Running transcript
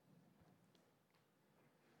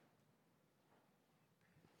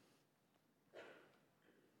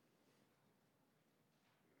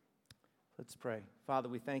Let's pray. Father,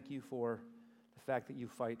 we thank you for the fact that you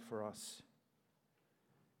fight for us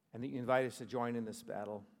and that you invite us to join in this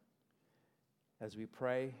battle as we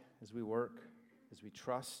pray, as we work, as we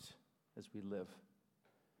trust, as we live.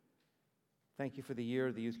 Thank you for the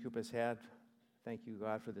year the youth group has had. Thank you,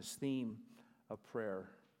 God, for this theme of prayer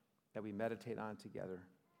that we meditate on together.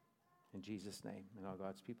 In Jesus' name, and all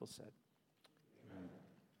God's people said, amen.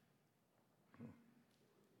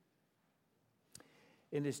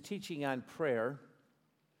 In his teaching on prayer,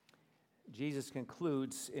 Jesus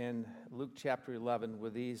concludes in Luke chapter 11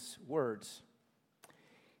 with these words.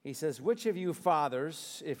 He says, "Which of you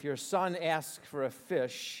fathers, if your son asks for a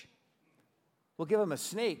fish, will give him a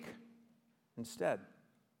snake instead?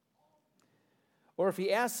 Or if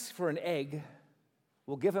he asks for an egg,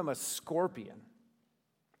 will give him a scorpion?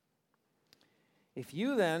 If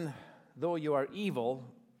you then, though you are evil,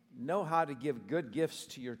 know how to give good gifts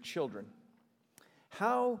to your children,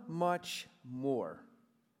 how much more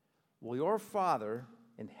will your Father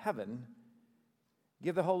in heaven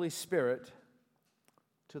give the Holy Spirit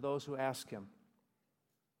to those who ask him?"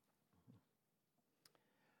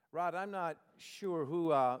 Rod, I'm not sure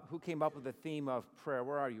who came up with the theme of prayer.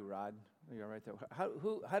 Where are you, Rod? Oh, you're right there.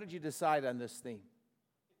 How did you decide on this theme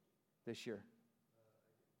this year?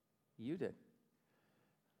 You did.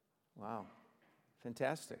 Wow.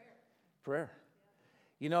 Fantastic. Prayer.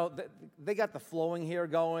 You know, they got the flowing hair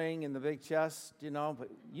going and the big chest,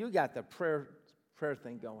 but you got the prayer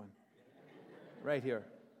thing going right here.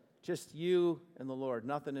 Just you and the Lord,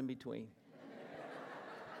 nothing in between.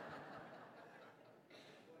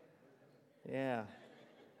 Yeah.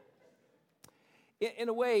 In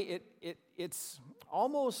a way, it's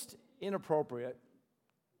almost inappropriate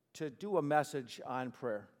to do a message on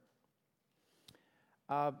prayer.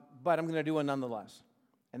 But I'm going to do it nonetheless.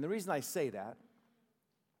 And the reason I say that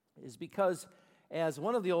is because, as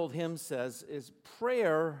one of the old hymns says, is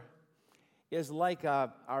prayer is like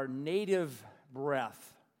our native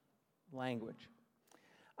breath language.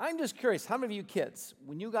 I'm just curious, how many of you kids,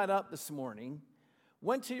 when you got up this morning,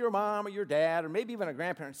 went to your mom or your dad or maybe even a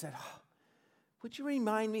grandparent and said, "Would you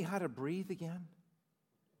remind me how to breathe again?"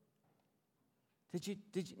 Did you?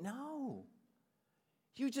 No.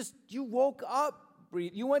 You woke up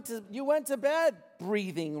breathing. You went to bed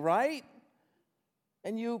breathing, right?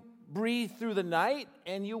 And you breathed through the night,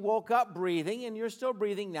 and you woke up breathing, and you're still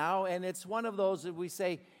breathing now, and it's one of those that we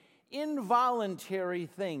say involuntary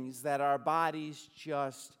things that our bodies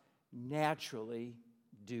just naturally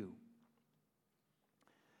do.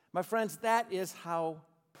 My friends, that is how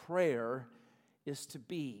prayer is to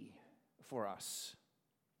be for us.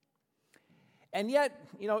 And yet,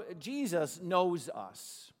 Jesus knows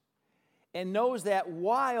us and knows that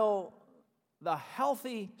while the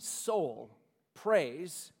healthy soul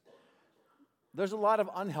prays, there's a lot of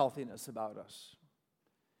unhealthiness about us.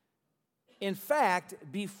 In fact,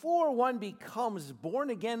 before one becomes born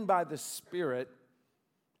again by the Spirit,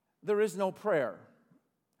 there is no prayer.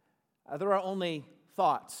 There are only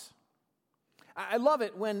thoughts. I love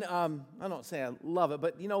it when, I don't say I love it,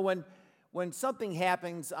 but when something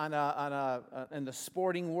happens in the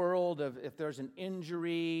sporting world, if there's an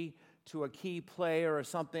injury to a key player or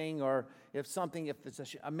something, or if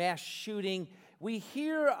it's a mass shooting, we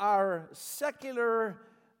hear our secular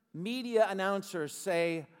media announcers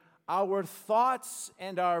say, "Our thoughts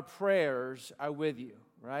and our prayers are with you,"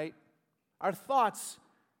 right? Our thoughts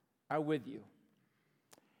are with you.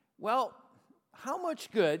 Well, how much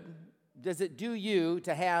good does it do you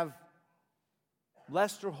to have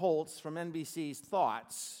Lester Holtz from NBC's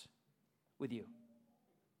thoughts with you?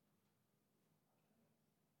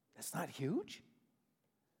 That's not huge.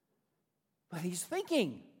 But he's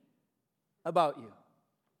thinking about you.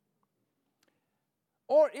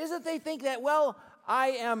 Or is it they think that, well,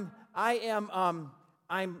 I'm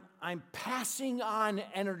passing on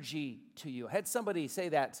energy to you. I had somebody say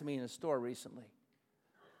that to me in a store recently.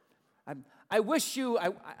 I'm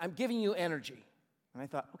giving you energy. And I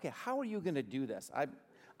thought, okay, how are you going to do this?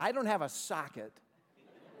 I don't have a socket.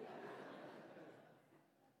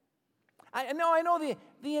 I know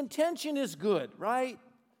the intention is good, right?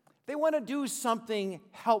 They want to do something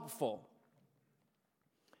helpful.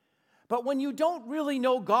 But when you don't really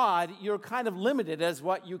know God, you're kind of limited as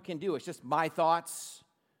what you can do. It's just my thoughts.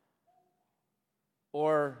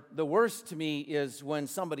 Or the worst to me is when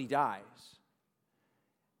somebody dies.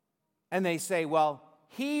 And they say, well,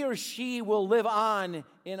 he or she will live on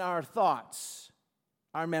in our thoughts,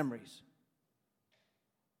 our memories.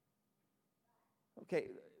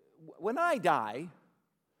 Okay, when I die,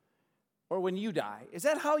 or when you die, is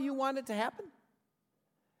that how you want it to happen?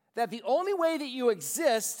 That the only way that you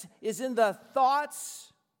exist is in the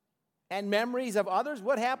thoughts and memories of others,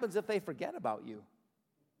 what happens if they forget about you?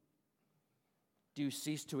 Do you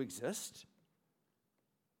cease to exist?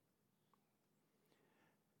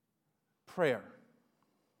 Prayer.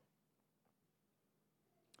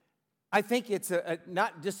 I think it's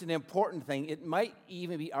not just an important thing. It might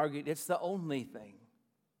even be argued it's the only thing.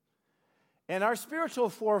 And our spiritual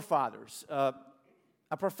forefathers, a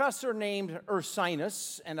professor named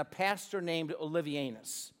Ursinus and a pastor named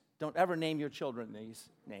Olivianus. Don't ever name your children these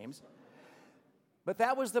names. But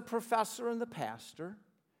that was the professor and the pastor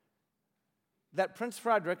that Prince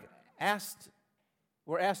Frederick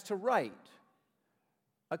were asked to write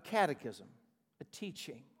a catechism, a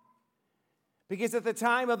teaching. Because at the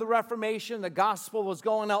time of the Reformation, the gospel was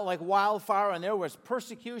going out like wildfire, and there was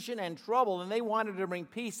persecution and trouble, and they wanted to bring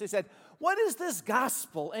peace. They said, what is this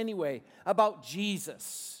gospel anyway about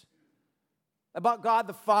Jesus? About God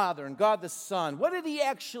the Father and God the Son? What did he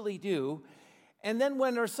actually do? And then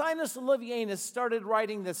when Ursinus Olivianus started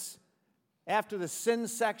writing this, after the sin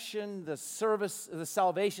section, the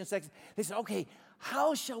salvation section, they said, okay,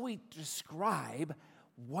 how shall we describe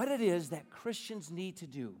what it is that Christians need to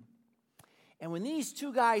do? And when these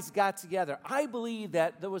two guys got together, I believe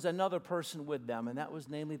that there was another person with them, and that was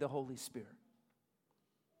namely the Holy Spirit.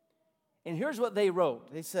 And here's what they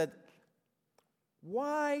wrote. They said,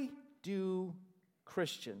 why do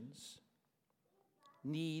Christians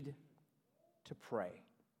need to pray?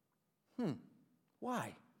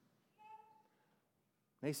 Why?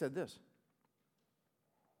 They said this.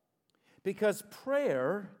 Because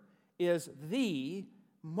prayer is the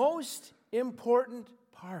most important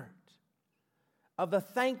part of the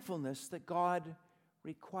thankfulness that God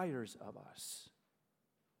requires of us.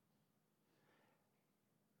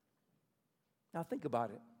 Now think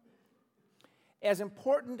about it. As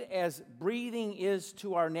important as breathing is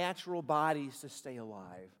to our natural bodies to stay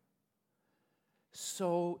alive,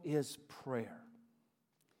 so is prayer.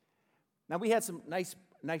 Now we had some nice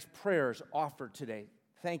prayers offered today.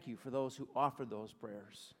 Thank you for those who offered those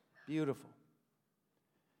prayers. Beautiful.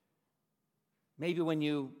 Maybe when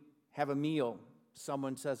you have a meal,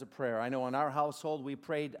 someone says a prayer. I know in our household we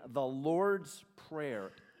prayed the Lord's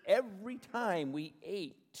Prayer every time we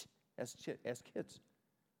ate as kids. It's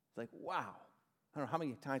like, wow. I don't know how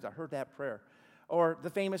many times I heard that prayer. Or the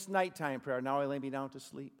famous nighttime prayer, now I lay me down to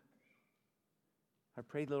sleep. I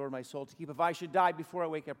pray the Lord my soul to keep. If I should die before I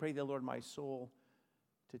wake, I pray the Lord my soul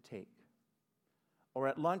to take. Or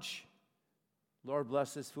at lunch, Lord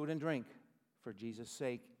bless this food and drink. For Jesus'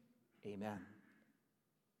 sake, amen.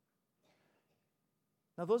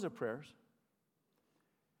 Now those are prayers.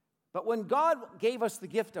 But when God gave us the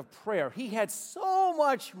gift of prayer, he had so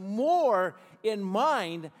much more in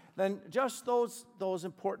mind than just those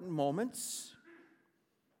important moments.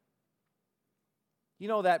 You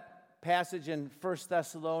know that passage in 1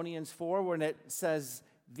 Thessalonians 4 when it says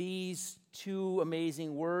these two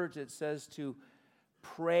amazing words? It says to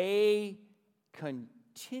pray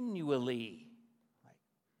continually. Like,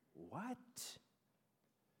 what?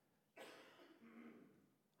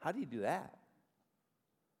 How do you do that?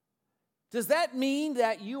 Does that mean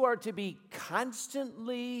that you are to be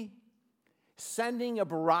constantly sending a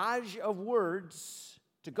barrage of words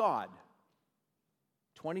to God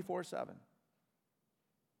 24/7? You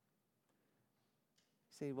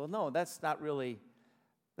say, well, no, that's not really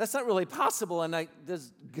possible. And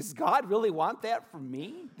does God really want that from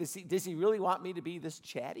me? Does he really want me to be this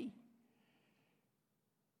chatty?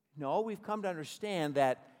 No, we've come to understand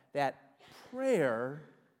that prayer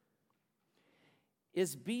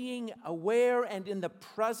is being aware and in the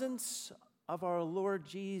presence of our Lord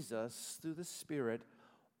Jesus through the Spirit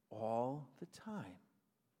all the time.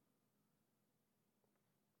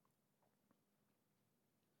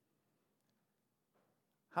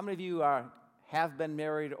 How many of you have been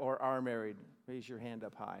married or are married? Raise your hand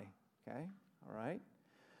up high. Okay, all right.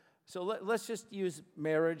 So let's just use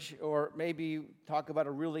marriage, or maybe talk about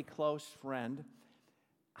a really close friend.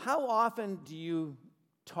 How often do you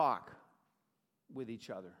talk with each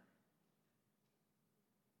other?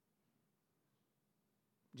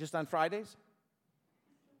 Just on Fridays?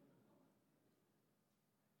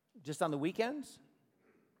 Just on the weekends?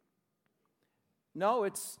 No,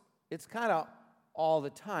 it's kind of all the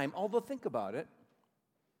time. Although think about it.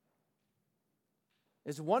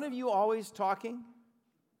 Is one of you always talking?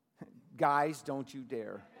 Guys, don't you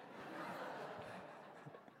dare.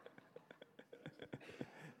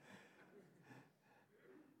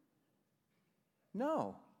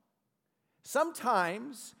 No.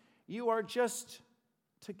 Sometimes you are just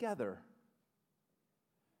together.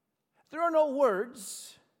 There are no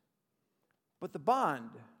words, but the bond,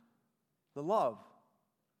 the love,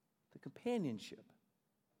 the companionship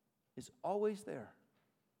is always there.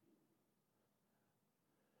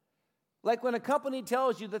 Like when a company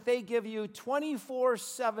tells you that they give you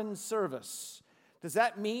 24/7 service, does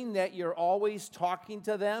that mean that you're always talking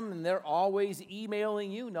to them and they're always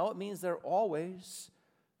emailing you? No, it means they're always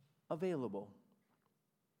available.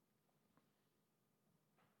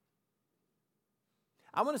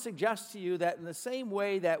 I want to suggest to you that in the same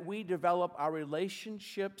way that we develop our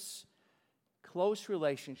relationships, close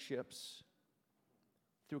relationships,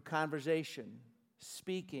 through conversation,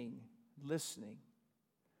 speaking, listening,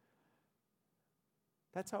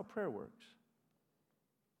 that's how prayer works.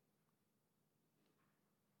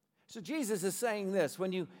 So Jesus is saying this,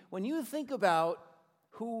 when you think about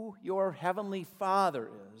who your heavenly Father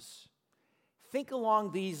is, think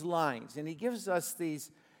along these lines. And he gives us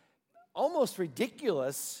these almost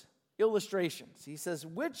ridiculous illustrations. He says,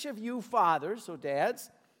 which of you fathers, so dads,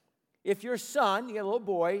 if your son, you got a little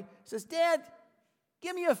boy, says, Dad,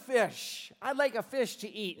 give me a fish. I'd like a fish to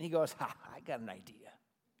eat. And he goes, I got an idea.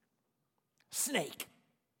 Snake.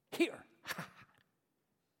 Here.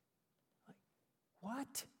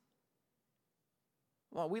 What?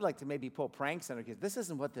 Well, we like to maybe pull pranks on our kids. This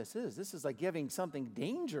isn't what this is. This is like giving something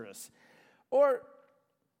dangerous. Or,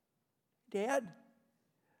 Dad,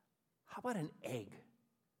 how about an egg?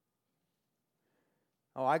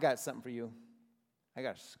 Oh, I got something for you. I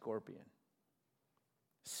got a scorpion.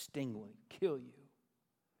 Sting will kill you.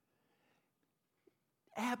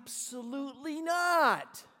 Absolutely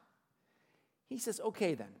not. He says,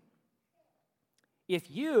 okay then. If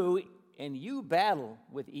you battle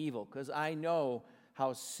with evil, because I know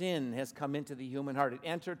how sin has come into the human heart. It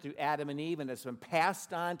entered through Adam and Eve, and it's been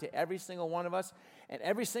passed on to every single one of us. And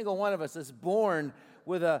every single one of us is born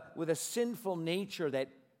with a sinful nature that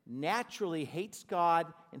naturally hates God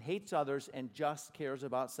and hates others and just cares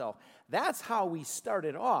about self. That's how we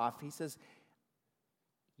started off. He says,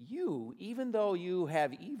 you, even though you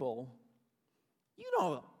have evil, you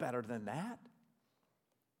know better than that.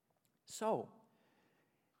 So,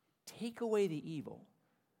 take away the evil,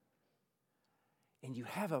 and you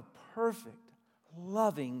have a perfect,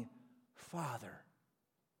 loving Father.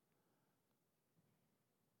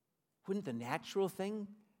 Wouldn't the natural thing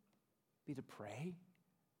be to pray?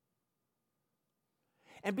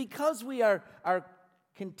 And because we are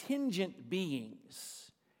contingent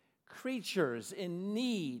beings, creatures in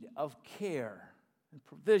need of care and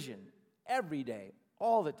provision every day,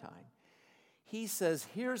 all the time, he says,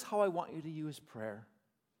 here's how I want you to use prayer.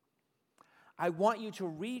 I want you to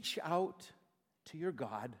reach out to your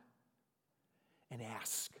God and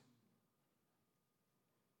ask.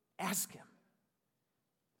 Ask him.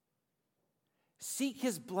 Seek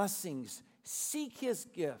his blessings. Seek his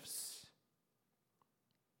gifts.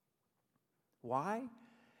 Why?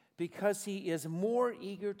 Because he is more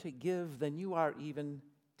eager to give than you are even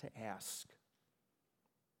to ask.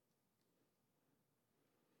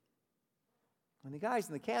 And the guys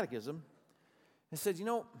in the catechism, they said,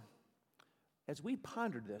 as we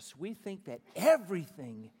pondered this, we think that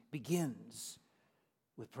everything begins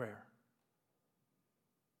with prayer,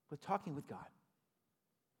 with talking with God.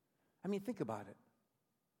 I mean, think about it.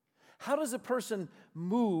 How does a person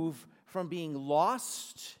move from being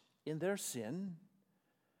lost in their sin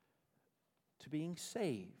to being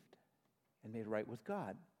saved and made right with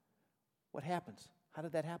God? What happens? How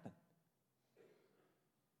did that happen?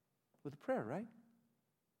 With prayer, right?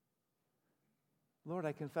 Lord,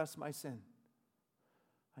 I confess my sin.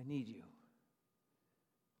 I need you.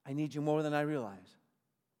 I need you more than I realize.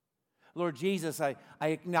 Lord Jesus, I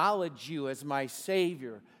acknowledge you as my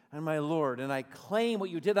Savior and my Lord, and I claim what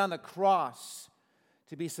you did on the cross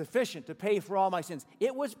to be sufficient to pay for all my sins.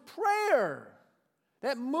 It was prayer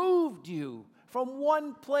that moved you from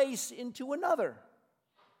one place into another.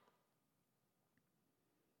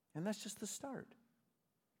 And that's just the start.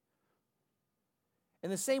 In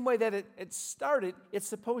the same way that it started, it's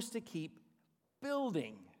supposed to keep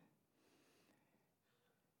building.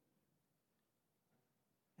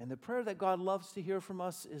 And the prayer that God loves to hear from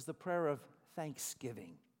us is the prayer of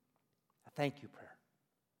thanksgiving. A thank you prayer.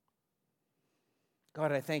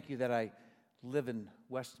 God, I thank you that I live in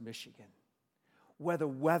West Michigan, where the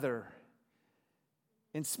weather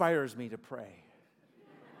inspires me to pray.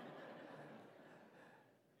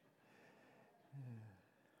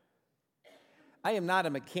 I am not a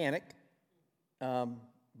mechanic,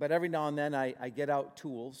 but every now and then I get out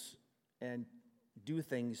tools and do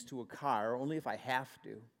things to a car, only if I have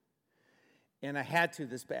to. And I had to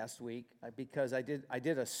this past week because I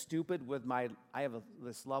did a stupid with I have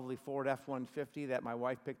this lovely Ford F-150 that my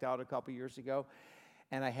wife picked out a couple years ago,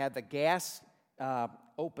 and I had the gas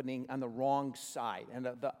opening on the wrong side. And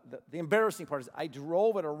the embarrassing part is I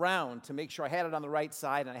drove it around to make sure I had it on the right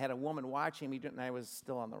side, and I had a woman watching me, and I was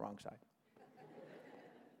still on the wrong side.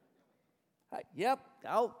 Yep,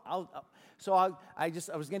 So I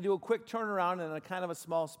was going to do a quick turnaround in a kind of a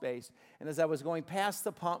small space, and as I was going past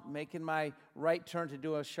the pump, making my right turn to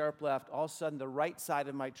do a sharp left, all of a sudden the right side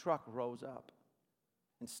of my truck rose up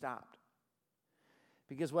and stopped.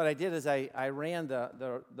 Because what I did is I ran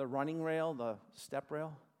the running rail, the step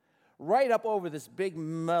rail, right up over this big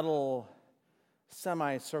metal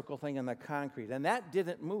semicircle thing in the concrete, and that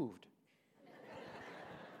didn't move.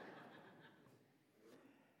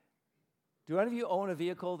 Do any of you own a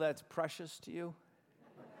vehicle that's precious to you?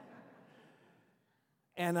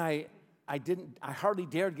 And I hardly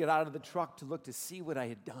dared get out of the truck to look to see what I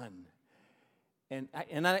had done. And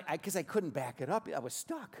because I couldn't back it up, I was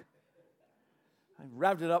stuck. I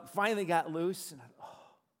revved it up, finally got loose, and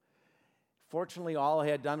fortunately, all I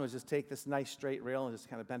had done was just take this nice straight rail and just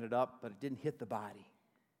kind of bend it up, but it didn't hit the body.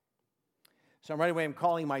 So right away, I'm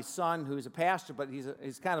calling my son, who's a pastor, but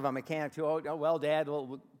he's kind of a mechanic too. Oh well, Dad,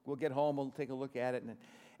 we'll get home, we'll take a look at it. And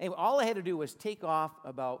anyway, all I had to do was take off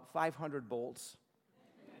about 500 bolts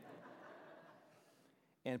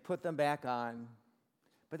and put them back on,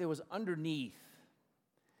 but it was underneath,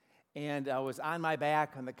 and I was on my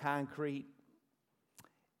back on the concrete.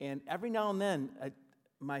 And every now and then,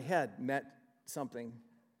 my head met something.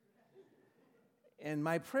 And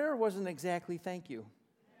my prayer wasn't exactly thank you.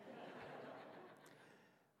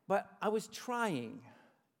 But I was trying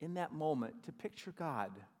in that moment to picture God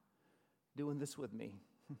doing this with me.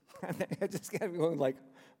 I just kept going like,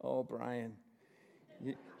 oh, Brian,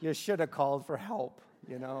 you should have called for help,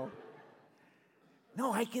 you know.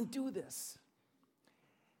 No, I can do this.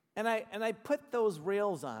 And I put those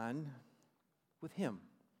rails on with him.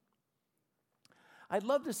 I'd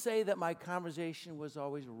love to say that my conversation was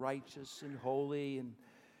always righteous and holy and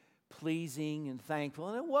pleasing and thankful,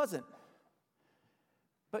 and it wasn't.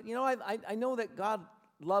 But, you know, I know that God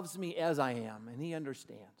loves me as I am, and he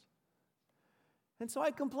understands. And so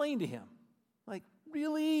I complained to him, like,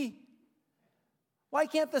 really? Why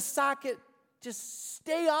can't the socket just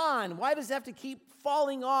stay on? Why does it have to keep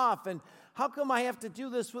falling off? And how come I have to do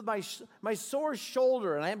this with my sore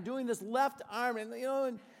shoulder, and I am doing this left arm, and, you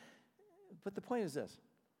know, but the point is this.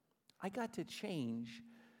 I got to change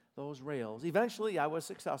those rails. Eventually, I was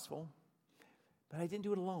successful, but I didn't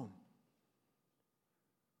do it alone.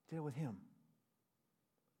 I did it with him.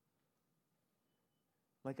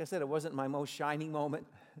 Like I said, it wasn't my most shining moment,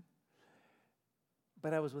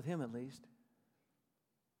 but I was with him at least.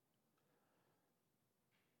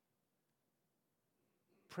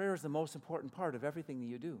 Prayer is the most important part of everything that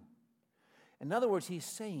you do. In other words, he's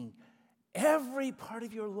saying, every part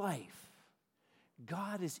of your life,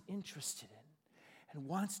 God is interested in and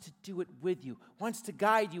wants to do it with you, wants to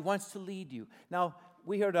guide you, wants to lead you. Now,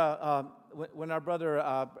 we heard when our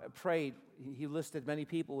brother prayed, he listed many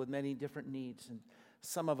people with many different needs, and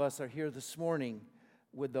some of us are here this morning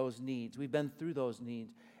with those needs. We've been through those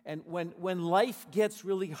needs. And when life gets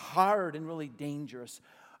really hard and really dangerous,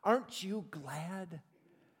 aren't you glad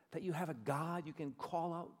that you have a God you can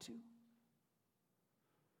call out to?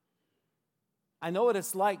 I know what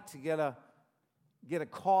it's like to get a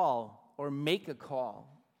call or make a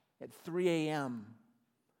call at 3 a.m.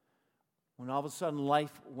 when all of a sudden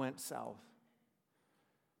life went south.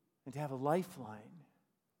 And to have a lifeline,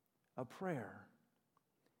 a prayer.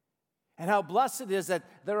 And how blessed it is that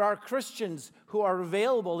there are Christians who are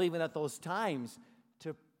available even at those times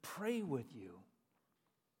to pray with you.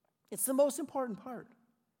 It's the most important part.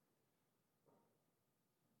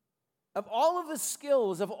 Of all of the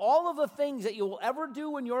skills, of all of the things that you will ever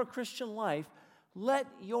do in your Christian life, let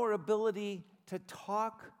your ability to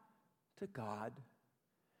talk to God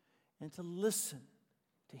and to listen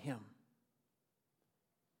to him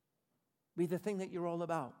be the thing that you're all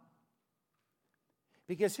about.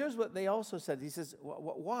 Because here's what they also said. He says,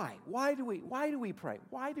 why? Why do we pray?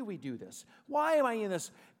 Why do we do this? Why am I in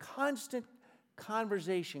this constant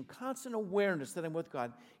conversation, constant awareness that I'm with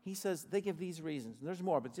God? He says, they give these reasons. And there's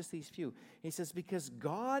more, but just these few. He says, because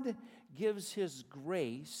God gives his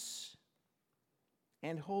grace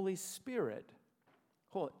and Holy Spirit.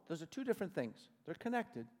 Those are two different things. They're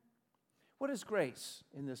connected. What is grace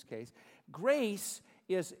in this case? Grace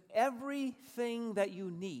is everything that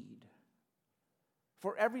you need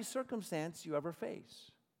for every circumstance you ever face.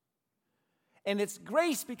 And it's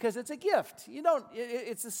grace because it's a gift.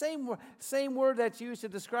 It's the same word that's used to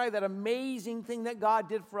describe that amazing thing that God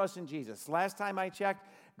did for us in Jesus. Last time I checked,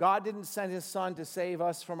 God didn't send his son to save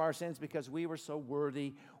us from our sins because we were so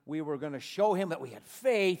worthy. we were going to show him that we had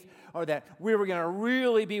faith or that we were going to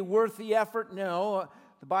really be worth the effort. No,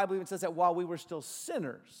 the Bible even says that while we were still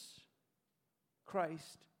sinners,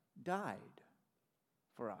 Christ died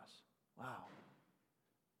for us. Wow.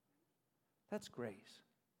 That's grace.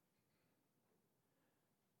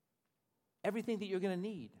 Everything that you're going to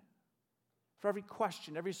need for every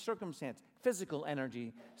question, every circumstance, physical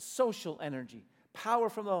energy, social energy, power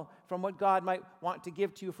from what God might want to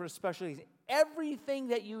give to you for a special reason. Everything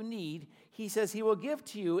that you need, he says he will give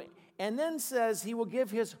to you, and then says he will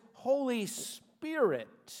give his Holy Spirit.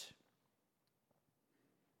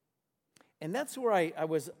 And that's where I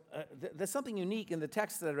was, there's something unique in the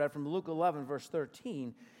text that I read from Luke 11, verse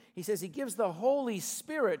 13. He says he gives the Holy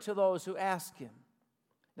Spirit to those who ask him.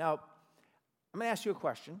 Now, I'm going to ask you a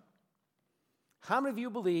question. How many of you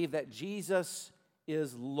believe that Jesus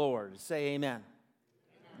is Lord? Say amen.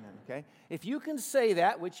 Amen. Okay? If you can say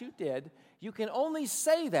that, which you did, you can only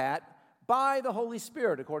say that by the Holy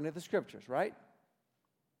Spirit, according to the Scriptures, right?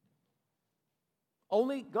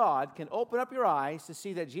 Only God can open up your eyes to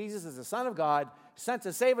see that Jesus is the Son of God, sent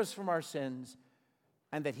to save us from our sins,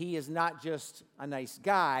 and that he is not just a nice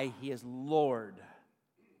guy, he is Lord,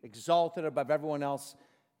 exalted above everyone else,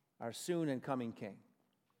 our soon and coming King.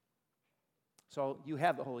 So you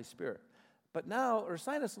have the Holy Spirit. But now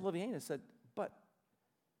Ursinus Olivianus said, but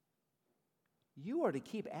you are to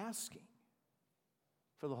keep asking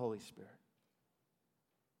for the Holy Spirit.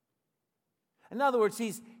 In other words,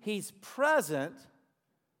 he's present,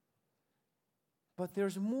 but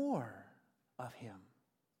there's more of him.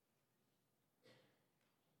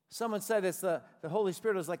 Someone said it's the Holy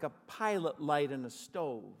Spirit is like a pilot light in a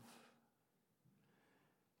stove.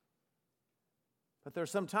 But there are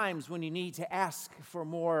some times when you need to ask for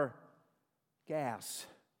more gas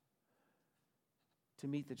to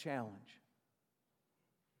meet the challenge.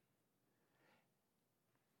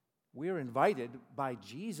 We're invited by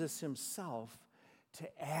Jesus himself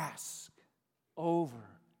to ask over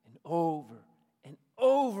and over and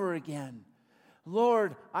over again.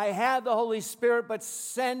 Lord, I have the Holy Spirit, but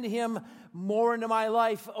send him more into my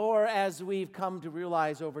life. Or as we've come to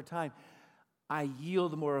realize over time, I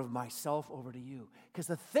yield more of myself over to you. Because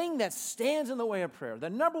the thing that stands in the way of prayer, the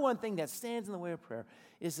number one thing that stands in the way of prayer,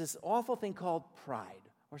 is this awful thing called pride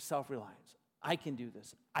or self-reliance. I can do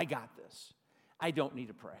this. I got this. I don't need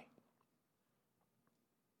to pray.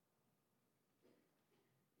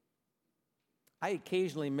 I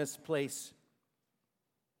occasionally misplace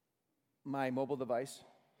my mobile device.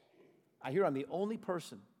 I hear I'm the only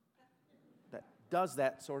person that does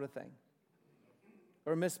that sort of thing.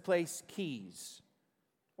 Or misplace keys.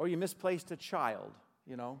 Or you misplaced a child,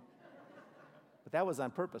 you know. But that was on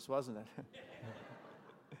purpose, wasn't it?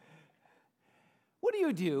 What do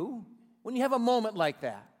you do when you have a moment like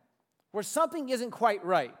that, where something isn't quite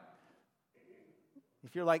right?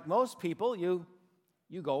 If you're like most people, you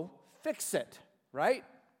go fix it, right?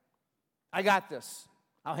 I got this.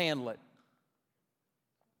 I'll handle it.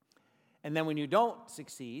 And then when you don't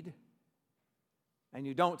succeed,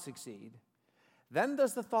 then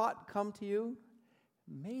does the thought come to you,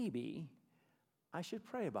 maybe I should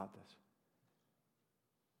pray about this.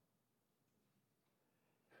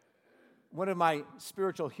 One of my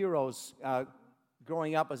spiritual heroes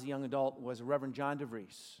growing up as a young adult was Reverend John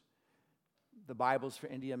DeVries. The Bible's for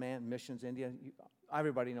India man, Missions India.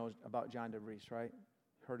 Everybody knows about John DeVries, right?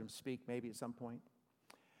 Heard him speak maybe at some point.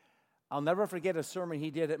 I'll never forget a sermon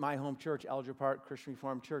he did at my home church, Elger Park Christian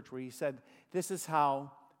Reformed Church, where he said, this is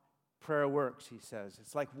how prayer works, he says.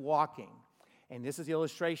 It's like walking. And this is the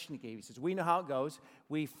illustration he gave. He says, we know how it goes.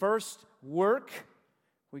 We first work,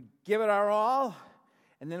 we give it our all,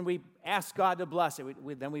 and then we ask God to bless it.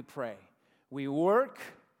 Then we pray. We work,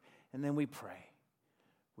 and then we pray.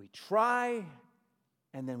 We try,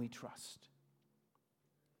 and then we trust.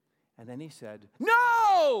 And then he said,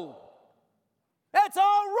 no! That's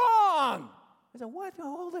all wrong! I said, what? No,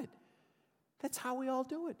 hold it. That's how we all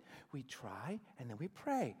do it. We try, and then we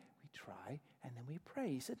pray. We try, and then we pray.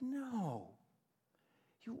 He said, no.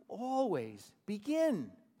 You always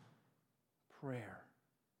begin prayer.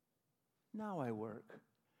 Now I work.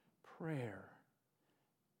 Prayer.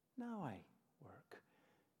 Now I work.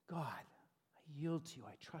 God, I yield to you.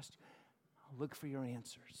 I trust you. I'll look for your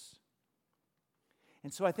answers.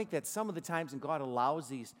 And so I think that some of the times when God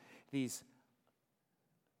allows these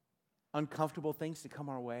uncomfortable things to come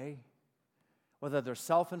our way, whether they're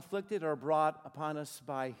self-inflicted or brought upon us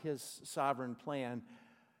by his sovereign plan,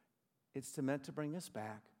 it's meant to bring us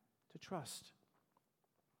back to trust, to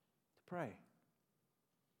pray.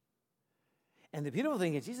 And the beautiful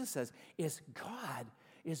thing that Jesus says is God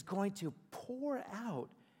is going to pour out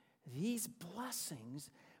these blessings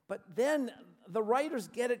But then the writers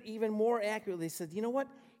get it even more accurately. They said, you know what?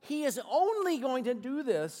 He is only going to do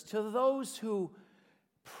this to those who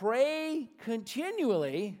pray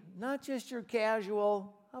continually, not just your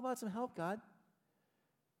casual, how about some help, God?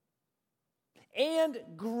 And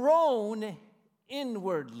groan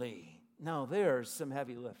inwardly. Now there's some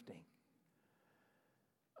heavy lifting.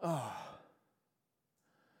 Oh,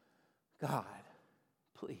 God,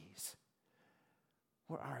 please,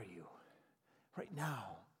 where are you? Right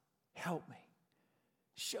now, help me.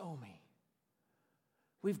 Show me.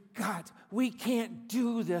 We can't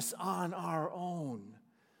do this on our own.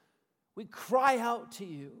 We cry out to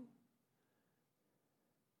you.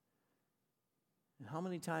 And how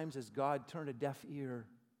many times has God turned a deaf ear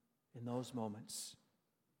in those moments?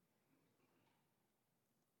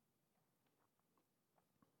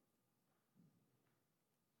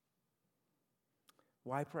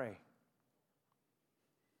 Why pray?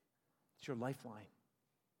 It's your lifeline.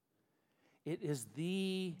 It is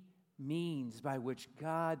the means by which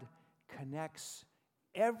God connects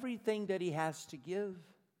everything that He has to give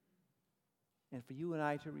and for you and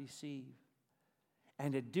I to receive,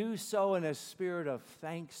 and to do so in a spirit of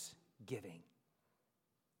thanksgiving.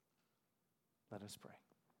 Let us pray.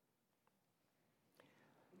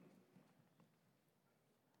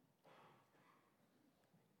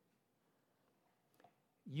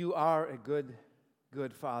 You are a good,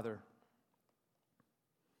 good Father.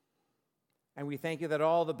 And we thank you that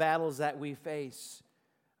all the battles that we face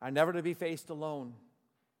are never to be faced alone,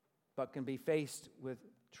 but can be faced with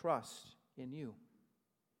trust in you.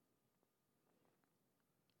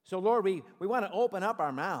 So, Lord, we want to open up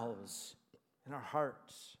our mouths and our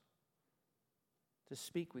hearts to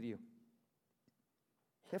speak with you,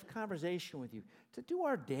 to have conversation with you, to do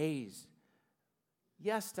our days.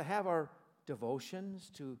 Yes, to have our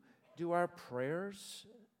devotions, to do our prayers,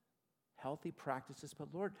 healthy practices, but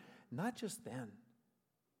Lord, not just then.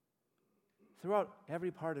 Throughout every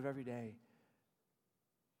part of every day,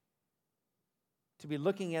 to be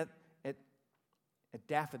looking at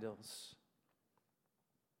daffodils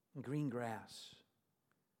and green grass,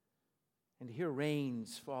 and to hear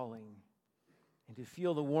rains falling, and to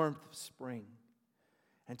feel the warmth of spring,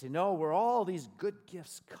 and to know where all these good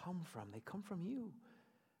gifts come from. They come from you.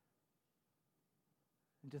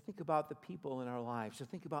 And to think about the people in our lives, to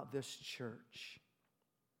think about this church,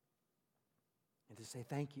 and to say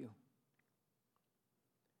thank you.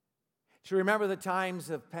 To remember the times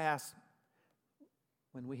of past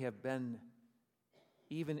when we have been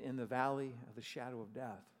even in the valley of the shadow of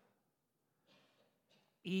death.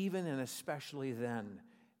 Even and especially then,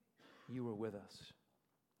 you were with us.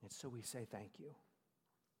 And so we say thank you.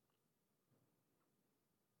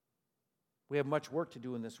 We have much work to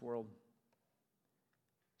do in this world.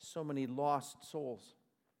 So many lost souls.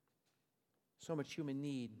 So much human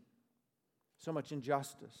need. So much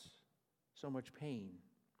injustice. So much pain.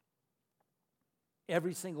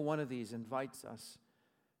 Every single one of these invites us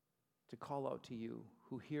to call out to you,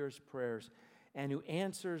 who hears prayers and who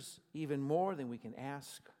answers even more than we can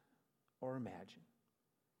ask or imagine.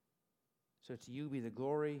 So to you be the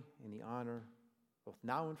glory and the honor, both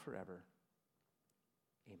now and forever.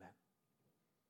 Amen.